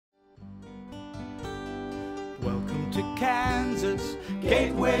Kansas,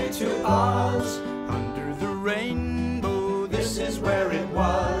 gateway to Oz. Under the rainbow, this is where it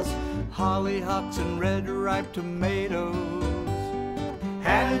was. Hollyhocks and red ripe tomatoes,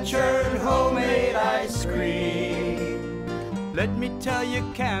 hand-churned homemade ice cream. Let me tell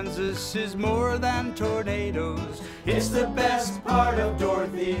you, Kansas is more than tornadoes. It's the best part of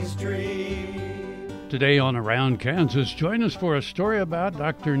Dorothy's dream. Today on Around Kansas, join us for a story about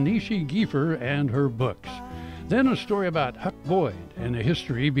Dr. Nishi Giefer and her books. Then a story about Huck Boyd and the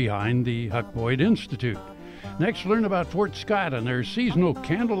history behind the Huck Boyd Institute. Next, learn about Fort Scott and their seasonal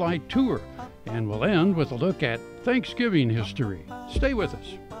candlelight tour. And we'll end with a look at Thanksgiving history. Stay with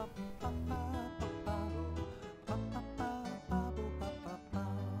us.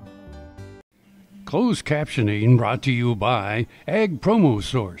 Closed captioning brought to you by Ag Promo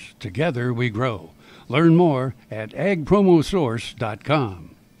Source. Together we grow. Learn more at agpromosource.com.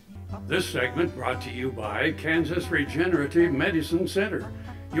 This segment brought to you by Kansas Regenerative Medicine Center.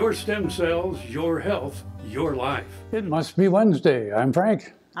 Your stem cells, your health, your life. It must be Wednesday. I'm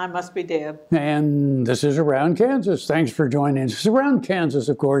Frank. I must be Deb. And this is Around Kansas. Thanks for joining us. Around Kansas,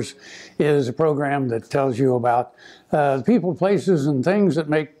 of course, is a program that tells you about people, places, and things that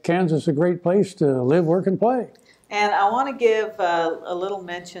make Kansas a great place to live, work, and play. And I want to give a little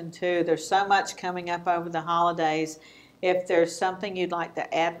mention, too. There's so much coming up over the holidays. If there's something you'd like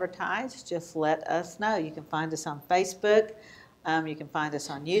to advertise, just let us know. You can find us on Facebook. You can find us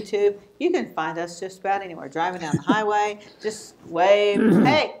on YouTube. You can find us just about anywhere. Driving down the highway, just wave.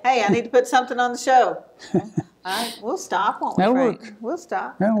 Hey, I need to put something on the show. All right, we'll stop, won't we, That'll Frank? work. We'll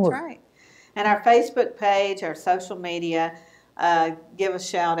stop. That'll That's work. right. And our Facebook page, our social media, give a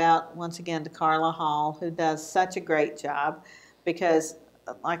shout out once again to Carla Hall, who does such a great job because,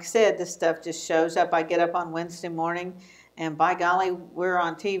 like I said, this stuff just shows up. I get up on Wednesday morning, and by golly, we're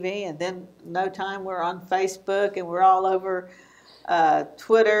on TV, and then no time we're on Facebook, and we're all over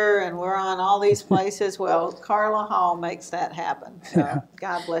Twitter, and we're on all these places. Well, Carla Hall makes that happen. So Yeah.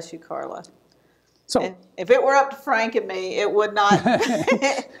 God bless you, Carla. So If it were up to Frank and me, it would not.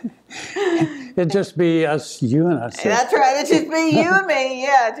 it'd just be us, you and us. That's right. It'd just be you and me.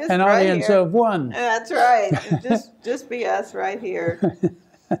 Yeah, just An right audience here. of one. That's right. Just be us right here.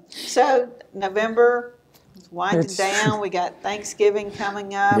 So November is winding down. We got Thanksgiving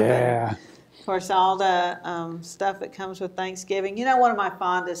coming up. Yeah. And of course, all the stuff that comes with Thanksgiving. You know, one of my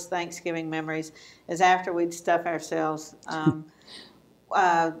fondest Thanksgiving memories is after we'd stuff ourselves.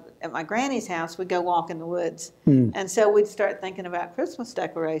 At my granny's house, we'd go walk in the woods. And so we'd start thinking about Christmas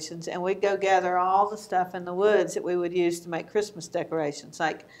decorations, and we'd go gather all the stuff in the woods that we would use to make Christmas decorations,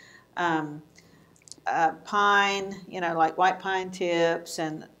 like pine, like white pine tips,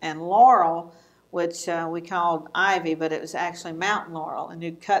 and laurel, which we called ivy, but it was actually mountain laurel. And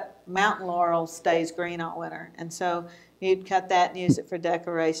you'd cut, mountain laurel stays green all winter. And so you'd cut that and use it for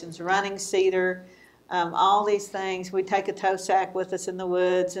decorations. Running cedar, all these things. We'd take a tow sack with us in the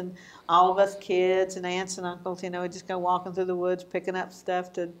woods, and all of us kids and aunts and uncles, we'd just go walking through the woods, picking up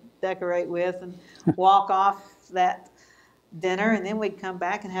stuff to decorate with, and walk off that dinner, and then we'd come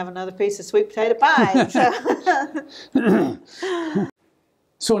back and have another piece of sweet potato pie.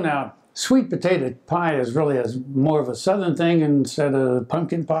 So now, sweet potato pie is really more of a southern thing instead of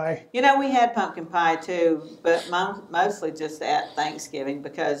pumpkin pie? We had pumpkin pie too, but mostly just at Thanksgiving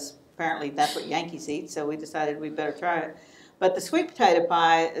because apparently that's what Yankees eat, so we decided we better try it. But the sweet potato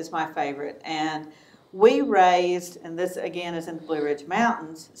pie is my favorite, and we raised, and this again is in the Blue Ridge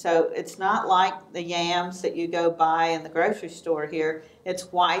Mountains, so it's not like the yams that you go buy in the grocery store here.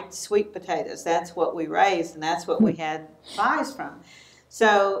 It's white sweet potatoes. That's what we raised, and that's what we had pies from.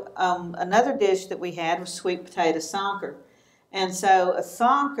 So another dish that we had was sweet potato sonker. And so a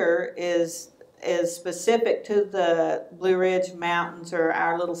sonker is specific to the Blue Ridge Mountains, or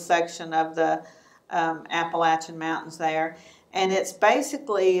our little section of the Appalachian Mountains there. And it's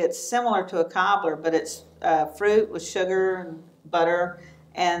similar to a cobbler, but it's fruit with sugar and butter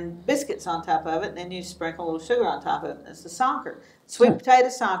and biscuits on top of it, and then you sprinkle a little sugar on top of it. It's the sonker. Sweet potato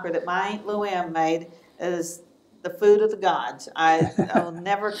sonker that my Aunt Lou M made is the food of the gods. I will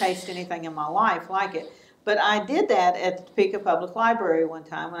never taste anything in my life like it. But I did that at the Topeka Public Library one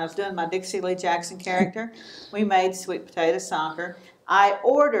time when I was doing my Dixie Lee Jackson character. We made sweet potato sonker. I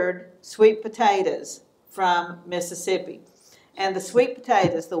ordered sweet potatoes from Mississippi. And the sweet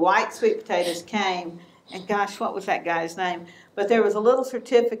potatoes, the white sweet potatoes came, and gosh, what was that guy's name? But there was a little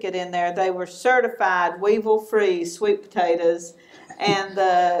certificate in there. They were certified weevil-free sweet potatoes, and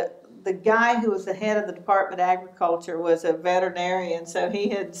the the guy who was the head of the Department of Agriculture was a veterinarian, so he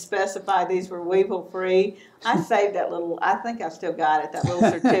had specified these were weevil-free. I saved that little, I think I still got it, that little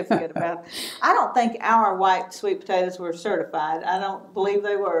certificate about it. I don't think our white sweet potatoes were certified. I don't believe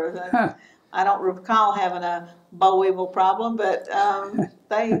they were. I don't recall having a boll weevil problem, but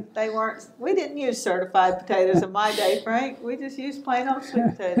they weren't. We didn't use certified potatoes in my day, Frank. We just used plain old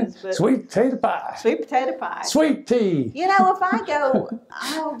sweet potatoes. But sweet potato pie. Sweet potato pie. Sweet tea. You know, if I go,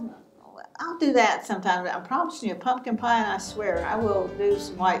 I'll do that sometime. I'm promising you a pumpkin pie, and I swear I will do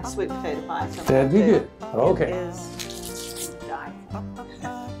some white sweet potato pie sometime. That'd be good. Okay. It is dying.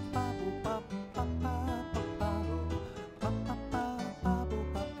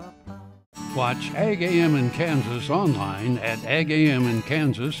 Watch Ag AM in Kansas online at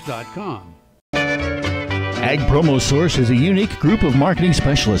agaminkansas.com. Ag Promo Source is a unique group of marketing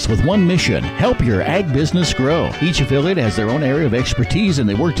specialists with one mission: help your ag business grow. Each affiliate has their own area of expertise, and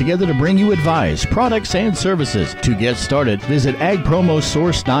they work together to bring you advice, products, and services. To get started, visit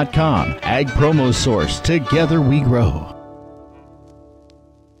agpromosource.com. Ag Promo Source. Together we grow.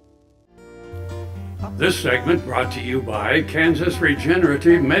 This segment brought to you by Kansas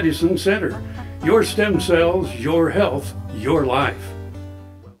Regenerative Medicine Center. Your stem cells, your health, your life.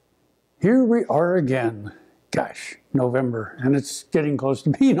 Here we are again. Gosh, November, and it's getting close to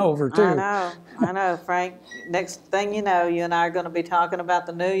being over, too. I know, Frank. Next thing you know, you and I are going to be talking about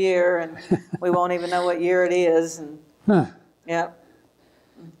the new year, and we won't even know what year it is. And Yep.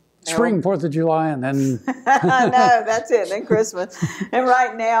 Spring, 4th of July, and then... I know, that's it, then Christmas. And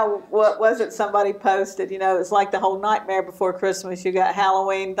right now, what was it somebody posted? You know, it's like the whole nightmare before Christmas. You got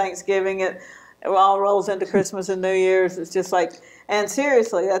Halloween, Thanksgiving, it all rolls into Christmas and New Year's. It's just like, and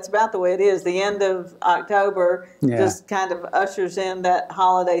seriously, that's about the way it is. The end of October just kind of ushers in that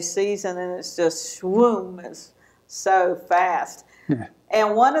holiday season, and it's just swoom, it's so fast. Yeah.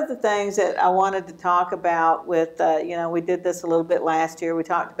 And one of the things that I wanted to talk about with, you know, we did this a little bit last year. We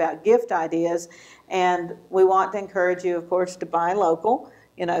talked about gift ideas, and we want to encourage you, of course, to buy local,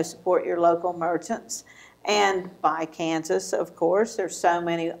 you know, support your local merchants, and buy Kansas, of course. There's so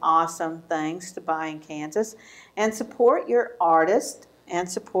many awesome things to buy in Kansas. And support your artists and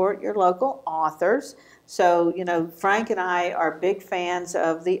support your local authors. So, you know, Frank and I are big fans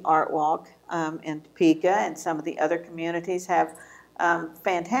of the Art Walk in Topeka, and some of the other communities have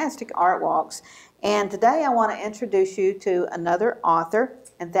fantastic art walks. And today I want to introduce you to another author,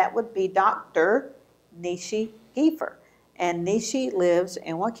 and that would be Dr. Nishi Giefer. And Nishi lives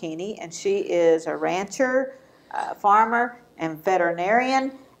in Wakini, and she is a rancher, farmer, and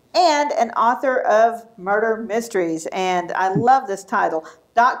veterinarian, and an author of murder mysteries. And I love this title.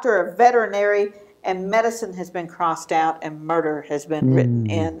 Doctor of Veterinary, and medicine has been crossed out and murder has been written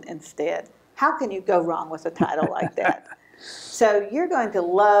in instead. How can you go wrong with a title like that? So you're going to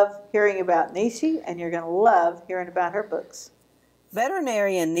love hearing about Nishi, and you're going to love hearing about her books.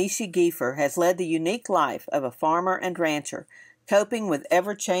 Veterinarian Nishi Giefer has led the unique life of a farmer and rancher, coping with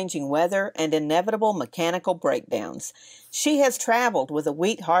ever-changing weather and inevitable mechanical breakdowns. She has traveled with a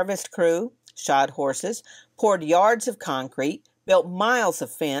wheat harvest crew, shod horses, poured yards of concrete, built miles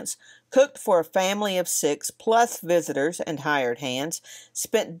of fence, cooked for a family of 6 plus visitors and hired hands,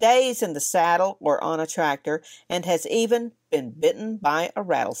 spent days in the saddle or on a tractor, and has even been bitten by a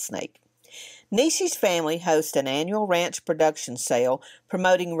rattlesnake. Nishi's family hosts an annual ranch production sale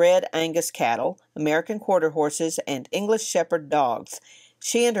promoting red Angus cattle, American quarter horses, and English shepherd dogs.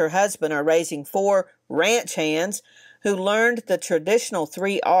 She and her husband are raising 4 ranch hands who learned the traditional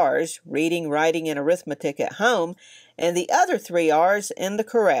 3 R's, reading, writing, and arithmetic at home, and the other 3 R's in the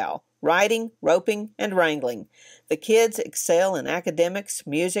corral, riding, roping, and wrangling. The kids excel in academics,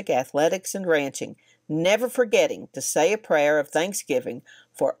 music, athletics, and ranching, never forgetting to say a prayer of thanksgiving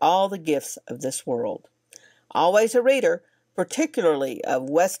for all the gifts of this world. Always a reader, particularly of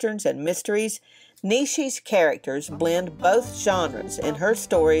westerns and mysteries, Nishi's characters blend both genres in her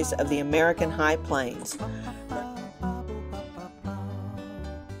stories of the American High Plains.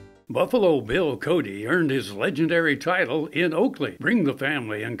 Buffalo Bill Cody earned his legendary title in Oakley. Bring the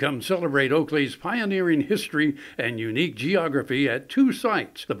family and come celebrate Oakley's pioneering history and unique geography at 2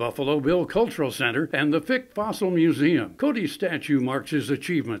 sites, the Buffalo Bill Cultural Center and the Fick Fossil Museum. Cody's statue marks his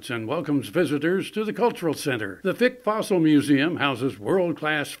achievements and welcomes visitors to the Cultural Center. The Fick Fossil Museum houses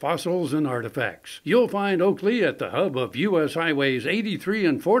world-class fossils and artifacts. You'll find Oakley at the hub of U.S. Highways 83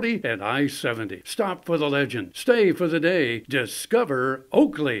 and 40 and I-70. Stop for the legend. Stay for the day. Discover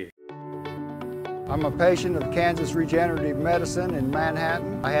Oakley. I'm a patient of Kansas Regenerative Medicine in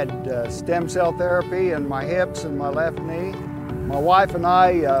Manhattan. I had stem cell therapy in my hips and my left knee. My wife and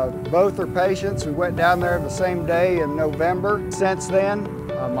I both are patients. We went down there the same day in November. Since then,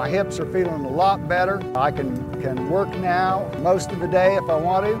 My hips are feeling a lot better. I can work now most of the day if I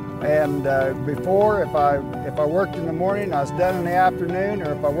want to. And before, if I worked in the morning, I was done in the afternoon,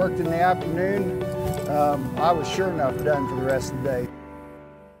 or if I worked in the afternoon, I was sure enough done for the rest of the day.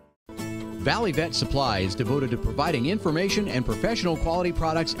 Valley Vet Supply is devoted to providing information and professional quality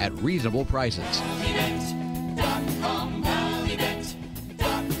products at reasonable prices. ValleyVet.com,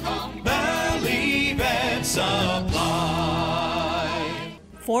 ValleyVet.com, Valley Vet Supply.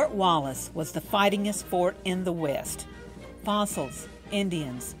 Fort Wallace was the fightingest fort in the West. Fossils,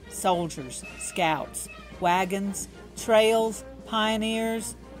 Indians, soldiers, scouts, wagons, trails,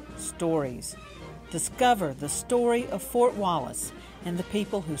 pioneers, stories. Discover the story of Fort Wallace and the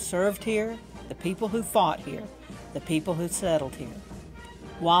people who served here, the people who fought here, the people who settled here.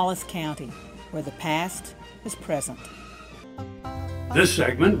 Wallace County, where the past is present. This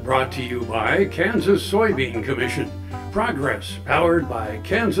segment brought to you by Kansas Soybean Commission. Progress powered by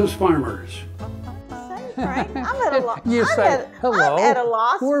Kansas farmers. Say, Frank, I'm at a loss. You say, hello. I'm at a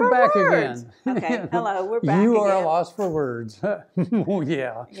loss We're for back words. again. Okay, hello, we're back You are again. a loss for words. Oh,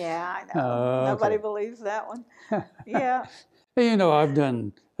 yeah. Yeah, I know. Oh, Nobody okay. believes that one. Yeah. You know, I've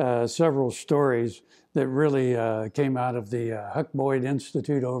done several stories that really came out of the Huck Boyd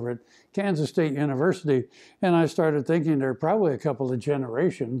Institute over at Kansas State University, and I started thinking there are probably a couple of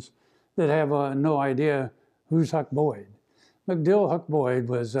generations that have no idea who's Huck Boyd. McDill Huck Boyd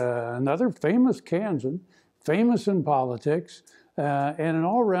was another famous Kansan, famous in politics, and an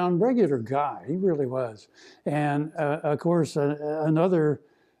all-around regular guy. He really was. And of course, another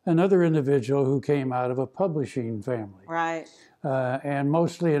individual who came out of a publishing family. Right. And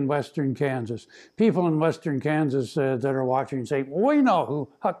mostly in western Kansas. People in western Kansas that are watching say, well, we know who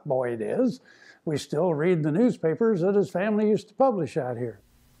Huck Boyd is. We still read the newspapers that his family used to publish out here.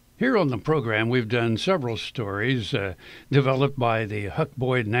 Here on the program, we've done several stories developed by the Huck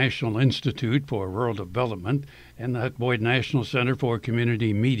Boyd National Institute for Rural Development and the Huck Boyd National Center for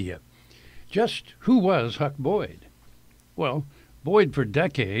Community Media. Just who was Huck Boyd? Well, Boyd for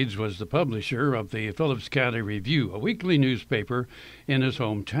decades was the publisher of the Phillips County Review, a weekly newspaper in his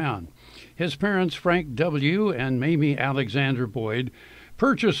hometown. His parents, Frank W. and Mamie Alexander Boyd,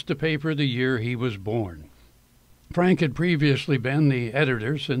 purchased the paper the year he was born. Frank had previously been the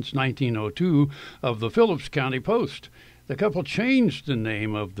editor since 1902 of the Phillips County Post. The couple changed the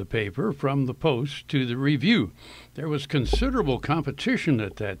name of the paper from the Post to the Review. There was considerable competition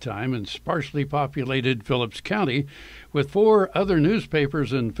at that time in sparsely populated Phillips County, with 4 other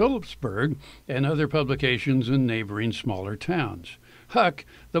newspapers in Phillipsburg and other publications in neighboring smaller towns. Huck,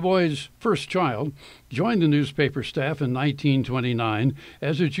 the boy's first child, joined the newspaper staff in 1929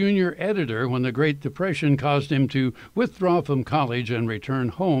 as a junior editor when the Great Depression caused him to withdraw from college and return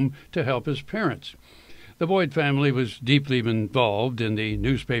home to help his parents. The Boyd family was deeply involved in the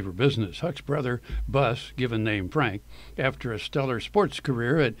newspaper business. Huck's brother, Bus, given name Frank, after a stellar sports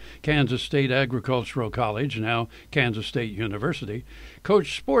career at Kansas State Agricultural College, now Kansas State University,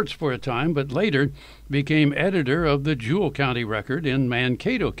 coached sports for a time, but later became editor of the Jewell County Record in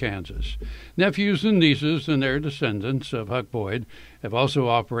Mankato, Kansas. Nephews and nieces and their descendants of Huck Boyd have also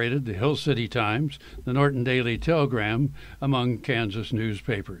operated the Hill City Times, the Norton Daily Telegram, among Kansas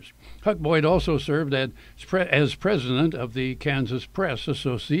newspapers. Huck Boyd also served as president of the Kansas Press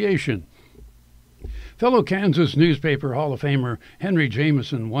Association. Fellow Kansas newspaper Hall of Famer Henry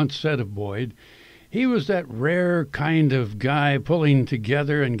Jameson once said of Boyd, "He was that rare kind of guy pulling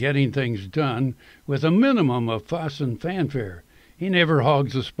together and getting things done with a minimum of fuss and fanfare. He never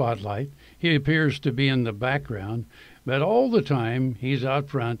hogs the spotlight. He appears to be in the background, but all the time he's out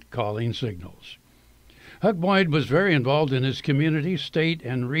front calling signals." Huck Boyd was very involved in his community, state,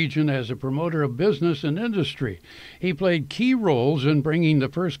 and region as a promoter of business and industry. He played key roles in bringing the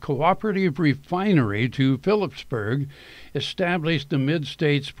first cooperative refinery to Phillipsburg, established the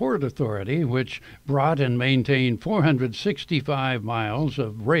Mid-States Port Authority, which brought and maintained 465 miles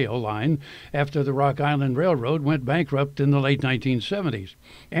of rail line after the Rock Island Railroad went bankrupt in the late 1970s,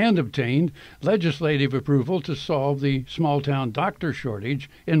 and obtained legislative approval to solve the small-town doctor shortage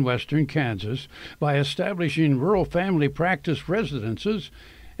in western Kansas by establishing rural family practice residences,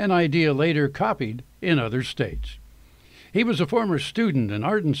 an idea later copied in other states. He was a former student and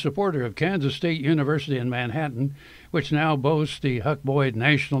ardent supporter of Kansas State University in Manhattan, which now boasts the Huck Boyd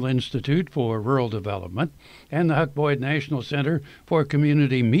National Institute for Rural Development and the Huck Boyd National Center for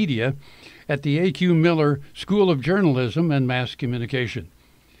Community Media at the A.Q. Miller School of Journalism and Mass Communication.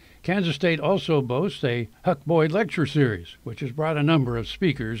 Kansas State also boasts a Huck Boyd Lecture Series, which has brought a number of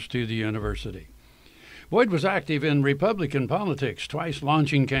speakers to the university. Boyd was active in Republican politics, twice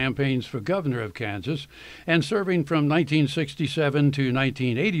launching campaigns for governor of Kansas and serving from 1967 to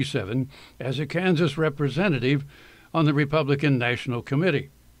 1987 as a Kansas representative on the Republican National Committee.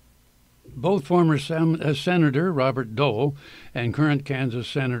 Both former Senator Robert Dole and current Kansas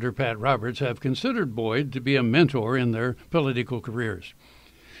Senator Pat Roberts have considered Boyd to be a mentor in their political careers.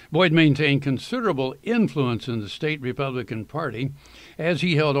 Boyd maintained considerable influence in the state Republican Party, as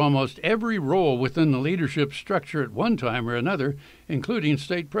he held almost every role within the leadership structure at one time or another, including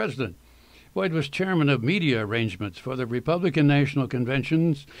state president. Boyd was chairman of media arrangements for the Republican National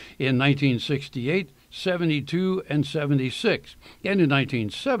Conventions in 1968, 72, and 76, and in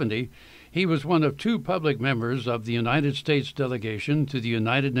 1970, he was one of 2 public members of the United States delegation to the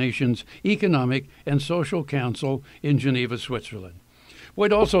United Nations Economic and Social Council in Geneva, Switzerland.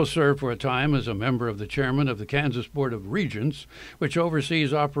 Boyd also served for a time as a member of the chairman of the Kansas Board of Regents, which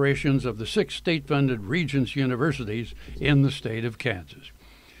oversees operations of the 6 state-funded Regents universities in the state of Kansas.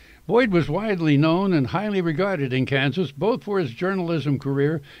 Boyd was widely known and highly regarded in Kansas, both for his journalism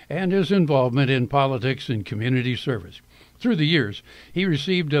career and his involvement in politics and community service. Through the years, he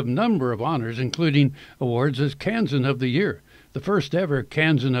received a number of honors, including awards as Kansan of the Year, the first ever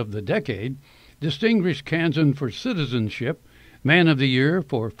Kansan of the Decade, Distinguished Kansan for Citizenship, Man of the Year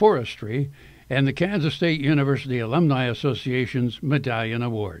for Forestry, and the Kansas State University Alumni Association's Medallion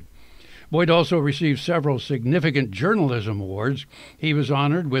Award. Boyd also received several significant journalism awards. He was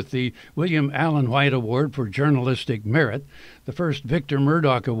honored with the William Allen White Award for Journalistic Merit, the first Victor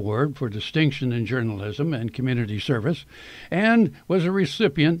Murdoch Award for Distinction in Journalism and Community Service, and was a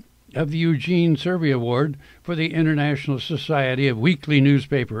recipient of the Eugene Survey Award for the International Society of Weekly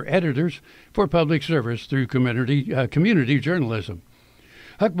Newspaper Editors for public service through community journalism.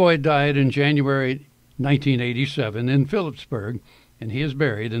 Huck Boyd died in January 1987 in Phillipsburg, and he is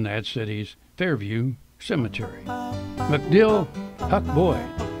buried in that city's Fairview Cemetery. MacDill, Huck Boyd,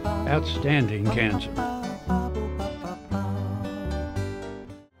 outstanding Kansan.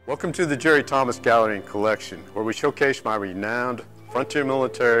 Welcome to the Jerry Thomas Gallery and Collection, where we showcase my renowned frontier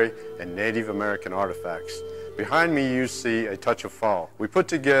military and Native American artifacts. Behind me you see a touch of fall. We put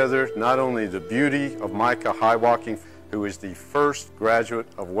together not only the beauty of Micah Highwalking, who is the first graduate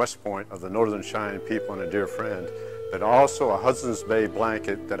of West Point of the Northern Cheyenne people and a dear friend, but also a Hudson's Bay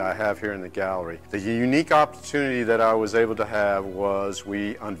blanket that I have here in the gallery. The unique opportunity that I was able to have was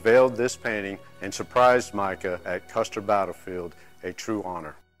we unveiled this painting and surprised Micah at Custer Battlefield, a true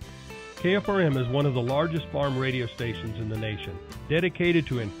honor. KFRM is one of the largest farm radio stations in the nation, dedicated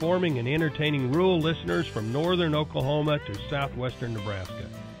to informing and entertaining rural listeners from northern Oklahoma to southwestern Nebraska.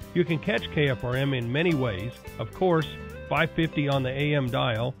 You can catch KFRM in many ways, of course, 550 on the AM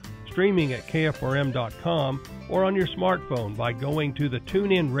dial, streaming at KFRM.com, or on your smartphone by going to the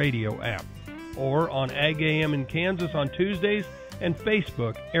TuneIn Radio app, or on Ag AM in Kansas on Tuesdays and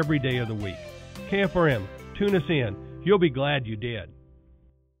Facebook every day of the week. KFRM, tune us in. You'll be glad you did.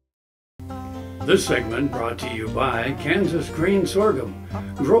 This segment brought to you by Kansas Grain Sorghum,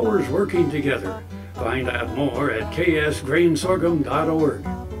 growers working together. Find out more at ksgrainsorghum.org.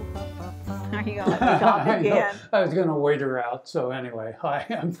 Are you going to let me talk again? I was going to wait her out. So anyway, hi,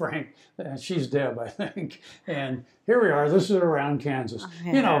 I'm Frank. She's Deb, I think. And here we are. This is Around Kansas.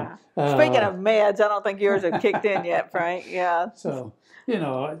 Yeah. You know, speaking of meds, I don't think yours have kicked in yet, Frank. Yeah. So, you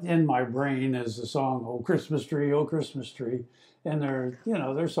know, in my brain is the song, "Oh Christmas Tree, Oh Christmas Tree." And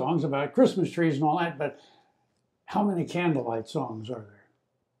there's songs about Christmas trees and all that, but how many candlelight songs are there?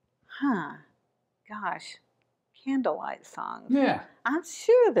 Huh. Gosh. Candlelight songs. Yeah. I'm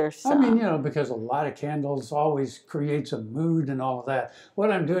sure there's some. I mean, because a lot of candles always creates a mood and all of that.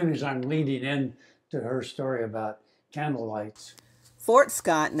 What I'm doing is I'm leading in to her story about candlelights. Fort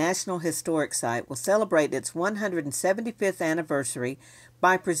Scott National Historic Site will celebrate its 175th anniversary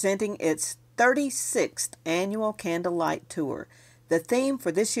by presenting its 36th annual Candlelight Tour. The theme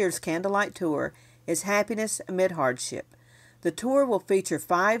for this year's Candlelight Tour is Happiness Amid Hardship. The tour will feature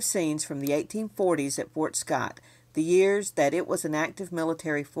 5 scenes from the 1840s at Fort Scott, the years that it was an active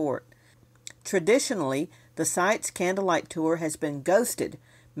military fort. Traditionally, the site's Candlelight Tour has been ghosted,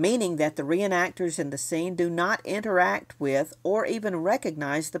 meaning that the reenactors in the scene do not interact with or even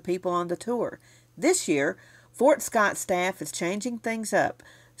recognize the people on the tour. This year, Fort Scott staff is changing things up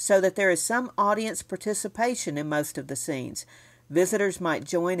so that there is some audience participation in most of the scenes. Visitors might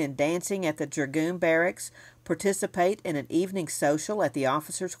join in dancing at the Dragoon Barracks, participate in an evening social at the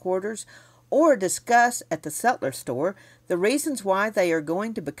officers' quarters, or discuss at the Sutler store the reasons why they are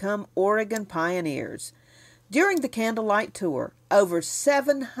going to become Oregon pioneers. During the Candlelight Tour, over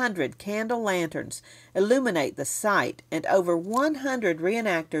 700 candle lanterns illuminate the site, and over 100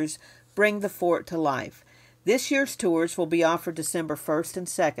 reenactors Bring the Fort to Life. This year's tours will be offered December 1st and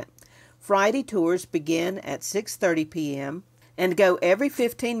 2nd. Friday tours begin at 6:30 p.m. and go every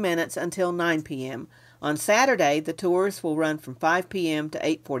 15 minutes until 9 p.m. On Saturday, the tours will run from 5 p.m. to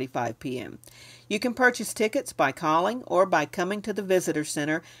 8:45 p.m. You can purchase tickets by calling or by coming to the Visitor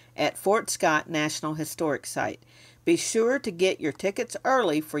Center at Fort Scott National Historic Site. Be sure to get your tickets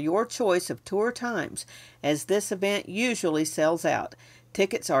early for your choice of tour times, as this event usually sells out.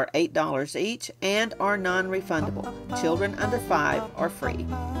 Tickets are $8 each and are non-refundable. Children under 5 are free.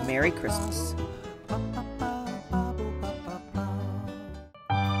 Merry Christmas.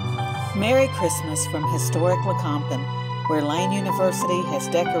 Merry Christmas from historic Lecompton, where Lane University has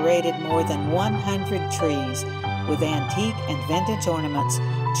decorated more than 100 trees with antique and vintage ornaments,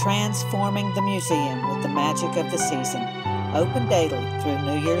 transforming the museum with the magic of the season. Open daily through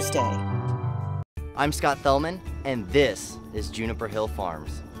New Year's Day. I'm Scott Thellman, and this is Juniper Hill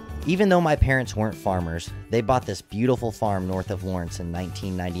Farms. Even though my parents weren't farmers, they bought this beautiful farm north of Lawrence in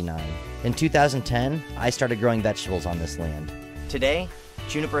 1999. In 2010, I started growing vegetables on this land. Today,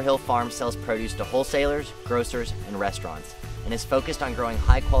 Juniper Hill Farms sells produce to wholesalers, grocers, and restaurants, and is focused on growing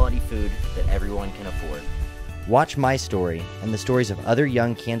high-quality food that everyone can afford. Watch my story and the stories of other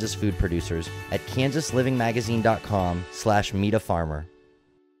young Kansas food producers at kansaslivingmagazine.com/meetafarmer.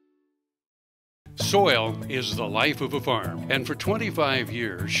 Soil is the life of a farm, and for 25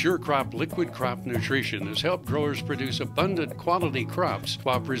 years, Sure Crop Liquid Crop Nutrition has helped growers produce abundant quality crops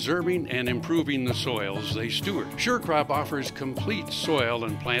while preserving and improving the soils they steward. Sure Crop offers complete soil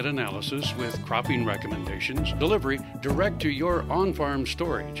and plant analysis with cropping recommendations, delivery direct to your on-farm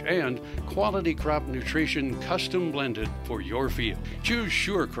storage, and quality crop nutrition custom blended for your field. Choose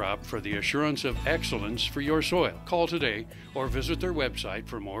Sure Crop for the assurance of excellence for your soil. Call today or visit their website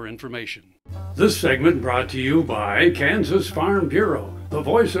for more information. This segment brought to you by Kansas Farm Bureau, the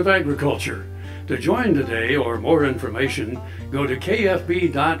voice of agriculture. To join today or more information, go to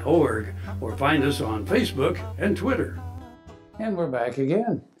kfb.org or find us on Facebook and Twitter. And we're back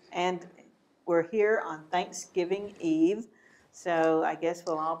again. And we're here on Thanksgiving Eve, so I guess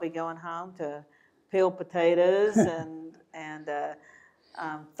we'll all be going home to peel potatoes and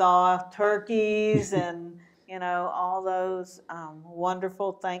thaw turkeys and all those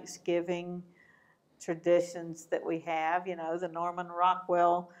wonderful Thanksgiving traditions that we have. The Norman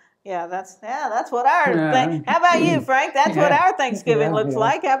Rockwell. Yeah, that's what our. How about you, Frank? That's what our Thanksgiving looks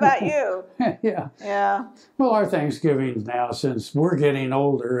like. How about you? Yeah. Well, our Thanksgivings now, since we're getting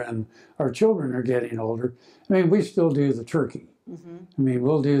older and our children are getting older, we still do the turkey. Mm-hmm.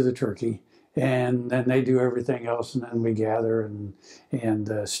 We'll do the turkey. And then they do everything else, and then we gather and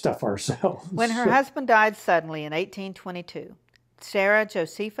stuff ourselves. When her husband died suddenly in 1822, Sarah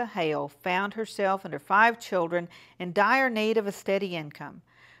Josepha Hale found herself and her 5 children in dire need of a steady income.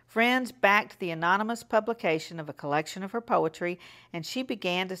 Friends backed the anonymous publication of a collection of her poetry, and she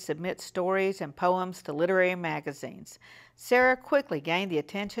began to submit stories and poems to literary magazines. Sarah quickly gained the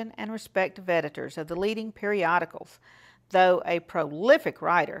attention and respect of editors of the leading periodicals. Though a prolific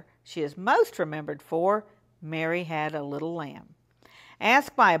writer, she is most remembered for Mary Had a Little Lamb.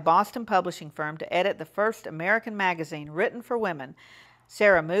 Asked by a Boston publishing firm to edit the first American magazine written for women,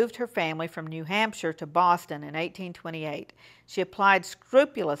 Sarah moved her family from New Hampshire to Boston in 1828. She applied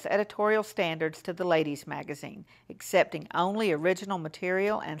scrupulous editorial standards to the ladies' magazine, accepting only original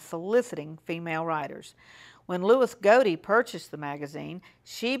material and soliciting female writers. When Louis Godey purchased the magazine,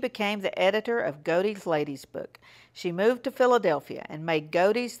 she became the editor of Godey's Ladies Book. She moved to Philadelphia and made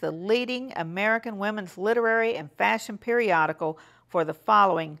Godey's the leading American women's literary and fashion periodical for the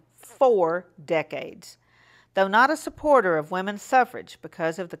following 4 decades. Though not a supporter of women's suffrage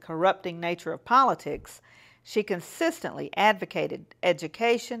because of the corrupting nature of politics, she consistently advocated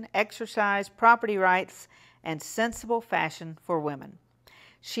education, exercise, property rights, and sensible fashion for women.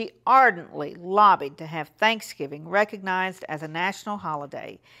 She ardently lobbied to have Thanksgiving recognized as a national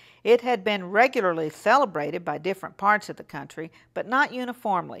holiday. It had been regularly celebrated by different parts of the country, but not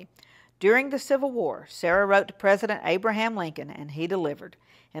uniformly. During the Civil War, Sarah wrote to President Abraham Lincoln, and he delivered.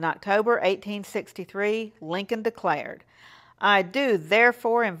 In October 1863, Lincoln declared, "I do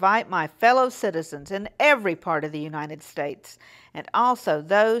therefore invite my fellow citizens in every part of the United States, and also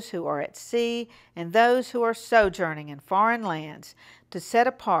those who are at sea and those who are sojourning in foreign lands, to set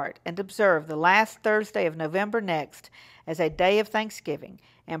apart and observe the last Thursday of November next as a day of thanksgiving,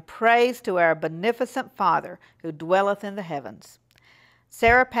 and praise to our beneficent Father who dwelleth in the heavens."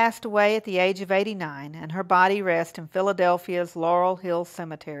 Sarah passed away at the age of 89, and her body rests in Philadelphia's Laurel Hill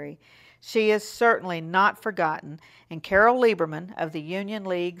Cemetery. She is certainly not forgotten, and Carol Lieberman of the Union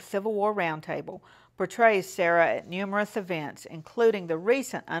League Civil War Roundtable portrays Sarah at numerous events, including the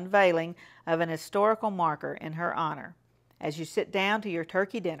recent unveiling of an historical marker in her honor. As you sit down to your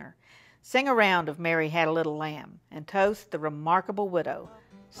turkey dinner, sing a round of Mary Had a Little Lamb and toast the remarkable widow,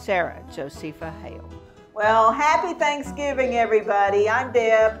 Sarah Josepha Hale. Well, happy Thanksgiving, everybody. I'm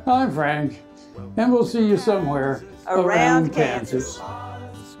Deb. I'm Frank, and we'll see you somewhere around Kansas.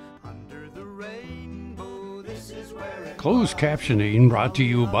 Closed captioning brought to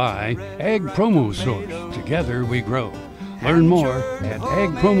you by Ag Promo Source. Together we grow. Learn more at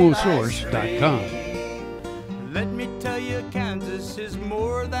agpromosource.com. Let me tell you, Kansas is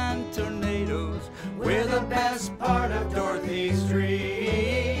more than tornadoes. We're the best part of Dorothy's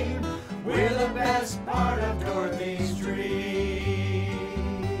dream.